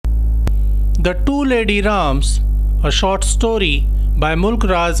The Two Lady Rams, a short story by Mulk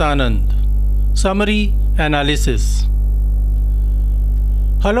Raj Anand. Summary analysis.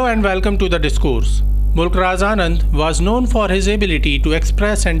 Hello and welcome to the discourse. Mulk Raj Anand was known for his ability to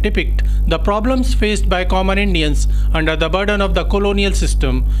express and depict the problems faced by common Indians under the burden of the colonial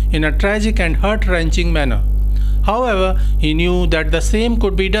system in a tragic and heart-wrenching manner. However, he knew that the same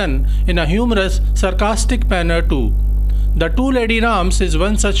could be done in a humorous, sarcastic manner too. The Two Lady Rams is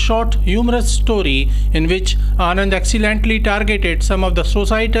one such short, humorous story in which Anand excellently targeted some of the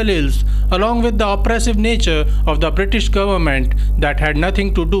societal ills along with the oppressive nature of the British government that had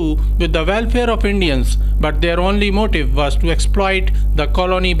nothing to do with the welfare of Indians, but their only motive was to exploit the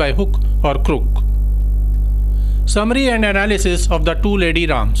colony by hook or crook. Summary and analysis of the Two Lady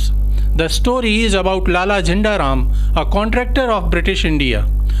Rams. The story is about Lala Jhinda Ram, a contractor of British India.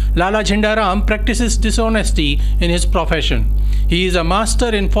 Lala Jhinda Ram practices dishonesty in his profession. He is a master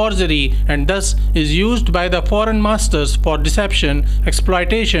in forgery and thus is used by the foreign masters for deception,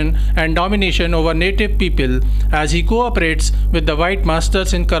 exploitation and domination over native people as he cooperates with the white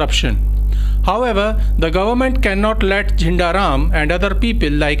masters in corruption. However, the government cannot let Jhinda Ram and other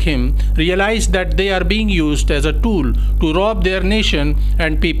people like him realize that they are being used as a tool to rob their nation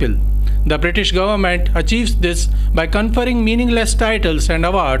and people. The British government achieves this by conferring meaningless titles and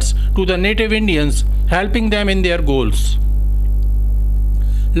awards to the native Indians, helping them in their goals.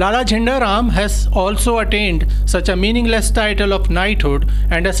 Lala Jhinda Ram has also attained such a meaningless title of knighthood,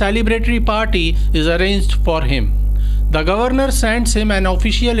 and a celebratory party is arranged for him. The governor sends him an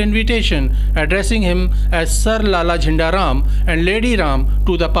official invitation addressing him as Sir Lala Jhinda Ram and Lady Ram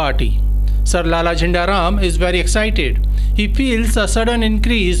to the party. Sir Lala Jhinda Ram is very excited. He feels a sudden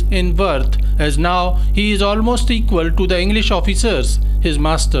increase in worth as now he is almost equal to the English officers, his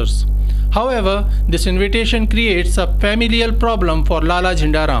masters. However, this invitation creates a familial problem for Lala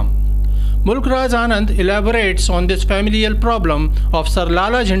Jhinda Ram. Mulk Raj Anand elaborates on this familial problem of Sir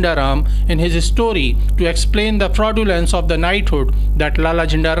Lala Jhinda Ram in his story to explain the fraudulence of the knighthood that Lala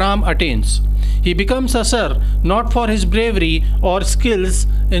Jhinda Ram attains. He becomes a sir not for his bravery or skills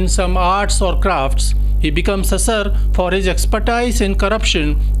in some arts or crafts. He becomes a sir for his expertise in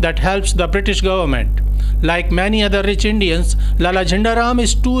corruption that helps the British government. Like many other rich Indians, Lala Jhinda Ram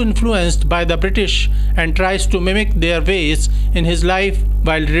is too influenced by the British and tries to mimic their ways in his life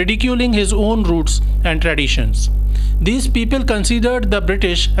while ridiculing his own roots and traditions. These people considered the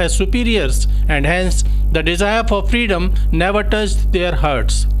British as superiors, and hence the desire for freedom never touched their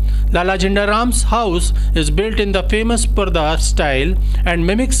hearts. Lala Jhinda Ram's house is built in the famous Parda style and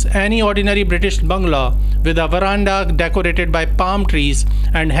mimics any ordinary British bungalow with a veranda decorated by palm trees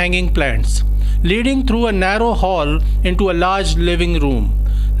and hanging plants, leading through a narrow hall into a large living room.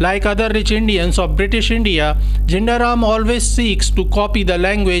 Like other rich Indians of British India, Jhinda Ram always seeks to copy the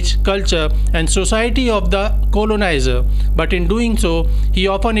language, culture and society of the colonizer, but in doing so, he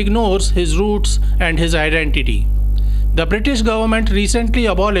often ignores his roots and his identity. The British government recently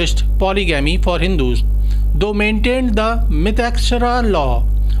abolished polygamy for Hindus, though maintained the Mitakshara law,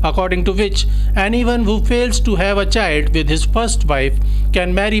 according to which anyone who fails to have a child with his first wife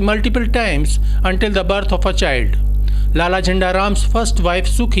can marry multiple times until the birth of a child. Lala Jhinda Ram's first wife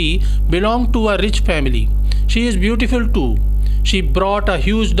Sukhi belonged to a rich family. She is beautiful too. She brought a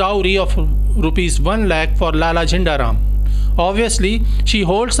huge dowry of rupees 1 lakh for Lala Jhinda Ram. Obviously, she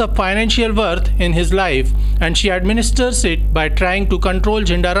holds a financial worth in his life and she administers it by trying to control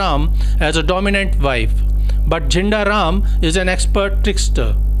Jhinda Ram as a dominant wife. But Jhinda Ram is an expert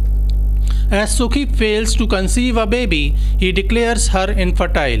trickster. As Sukhi fails to conceive a baby, he declares her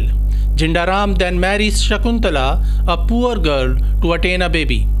infertile. Jhinda Ram then marries Shakuntala, a poor girl, to attain a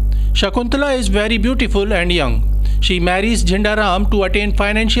baby. Shakuntala is very beautiful and young. She marries Jhinda Ram to attain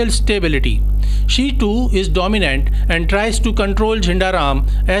financial stability. She too is dominant and tries to control Jhinda Ram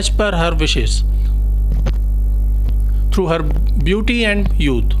as per her wishes through her beauty and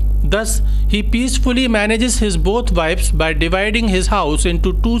youth. Thus, he peacefully manages his both wives by dividing his house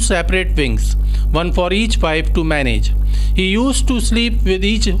into two separate wings, one for each wife to manage. He used to sleep with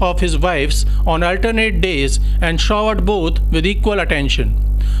each of his wives on alternate days and showered both with equal attention.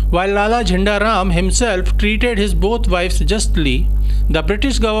 While Lala Jhinda Ram himself treated his both wives justly, the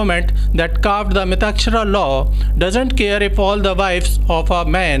British government that carved the Mitakshara law doesn't care if all the wives of a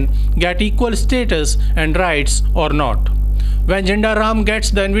man get equal status and rights or not. When Jhinda Ram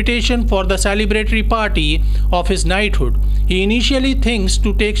gets the invitation for the celebratory party of his knighthood, he initially thinks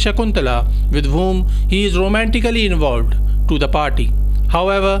to take Shakuntala, with whom he is romantically involved, to the party.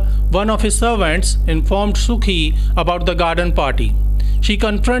 However, one of his servants informed Sukhi about the garden party. She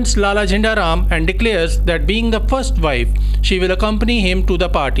confronts Lala Jhinda Ram and declares that being the first wife, she will accompany him to the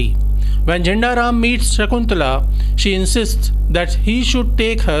party. When Jhinda Ram meets Shakuntala, she insists that he should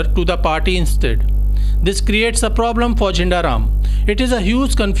take her to the party instead. This creates a problem for Jhinda Ram. It is a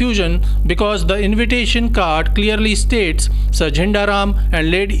huge confusion because the invitation card clearly states Sir Jhinda Ram and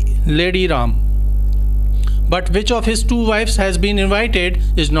Lady Ram. But which of his two wives has been invited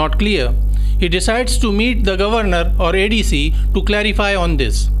is not clear. He decides to meet the governor or ADC to clarify on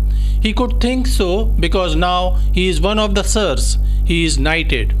this. He could think so because now he is one of the sirs. He is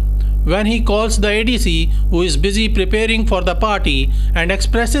knighted. When he calls the ADC, who is busy preparing for the party, and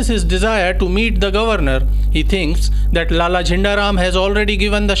expresses his desire to meet the governor, he thinks that Lala Jhinda Ram has already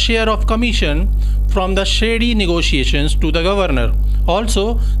given the share of commission from the shady negotiations to the governor.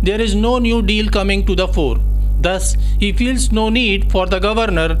 Also, there is no new deal coming to the fore. Thus, he feels no need for the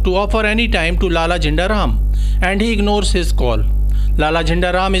governor to offer any time to Lala Jhinda Ram, and he ignores his call. Lala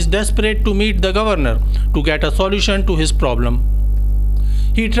Jhinda Ram is desperate to meet the governor to get a solution to his problem.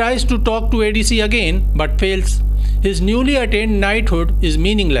 He tries to talk to ADC again but fails. His newly attained knighthood is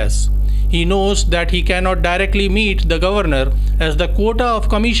meaningless. He knows that he cannot directly meet the governor as the quota of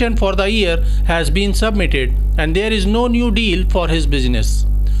commission for the year has been submitted and there is no new deal for his business.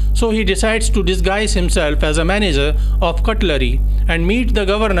 So he decides to disguise himself as a manager of cutlery and meet the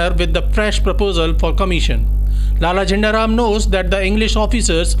governor with the fresh proposal for commission. Lala Jhinda Ram knows that the English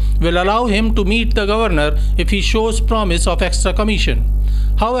officers will allow him to meet the governor if he shows promise of extra commission.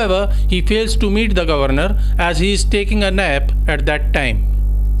 However, he fails to meet the governor as he is taking a nap at that time.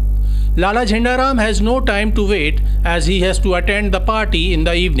 Lala Jhinda Ram has no time to wait as he has to attend the party in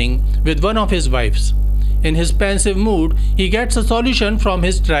the evening with one of his wives. In his pensive mood, he gets a solution from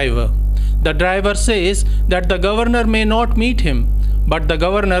his driver. The driver says that the governor may not meet him, but the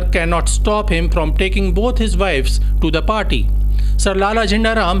governor cannot stop him from taking both his wives to the party. Sir Lala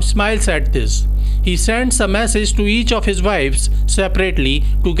Jhinda Ram smiles at this. He sends a message to each of his wives separately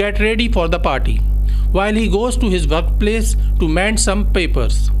to get ready for the party, while he goes to his workplace to mend some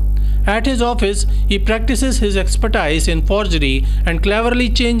papers. At his office, he practices his expertise in forgery and cleverly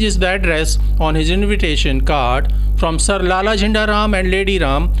changes the address on his invitation card from Sir Lala Jhinda Ram and Lady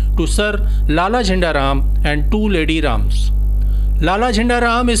Ram to Sir Lala Jhinda Ram and two Lady Rams. Lala Jhinda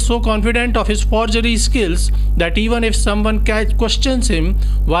Ram is so confident of his forgery skills that even if someone questions him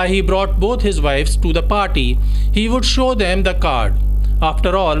why he brought both his wives to the party, he would show them the card.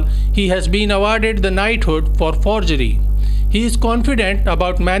 After all, he has been awarded the knighthood for forgery. He is confident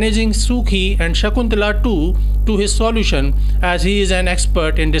about managing Sukhi and Shakuntala too to his solution as he is an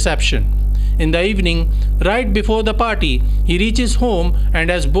expert in deception. In the evening, right before the party, he reaches home and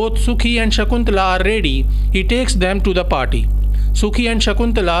as both Sukhi and Shakuntala are ready, he takes them to the party. Sukhi and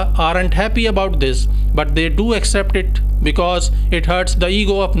Shakuntala aren't happy about this, but they do accept it because it hurts the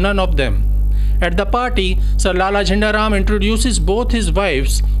ego of none of them. At the party, Sir Lala Jhinda Ram introduces both his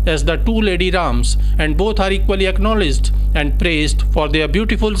wives as the two Lady Rams and both are equally acknowledged and praised for their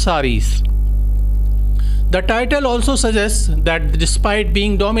beautiful saris. The title also suggests that despite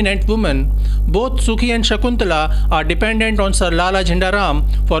being dominant women, both Sukhi and Shakuntala are dependent on Sir Lala Jhinda Ram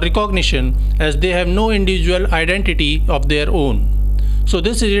for recognition as they have no individual identity of their own. So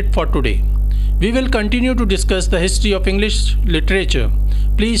this is it for today. We will continue to discuss the history of English literature.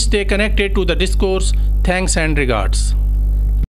 Please stay connected to the discourse. Thanks and regards.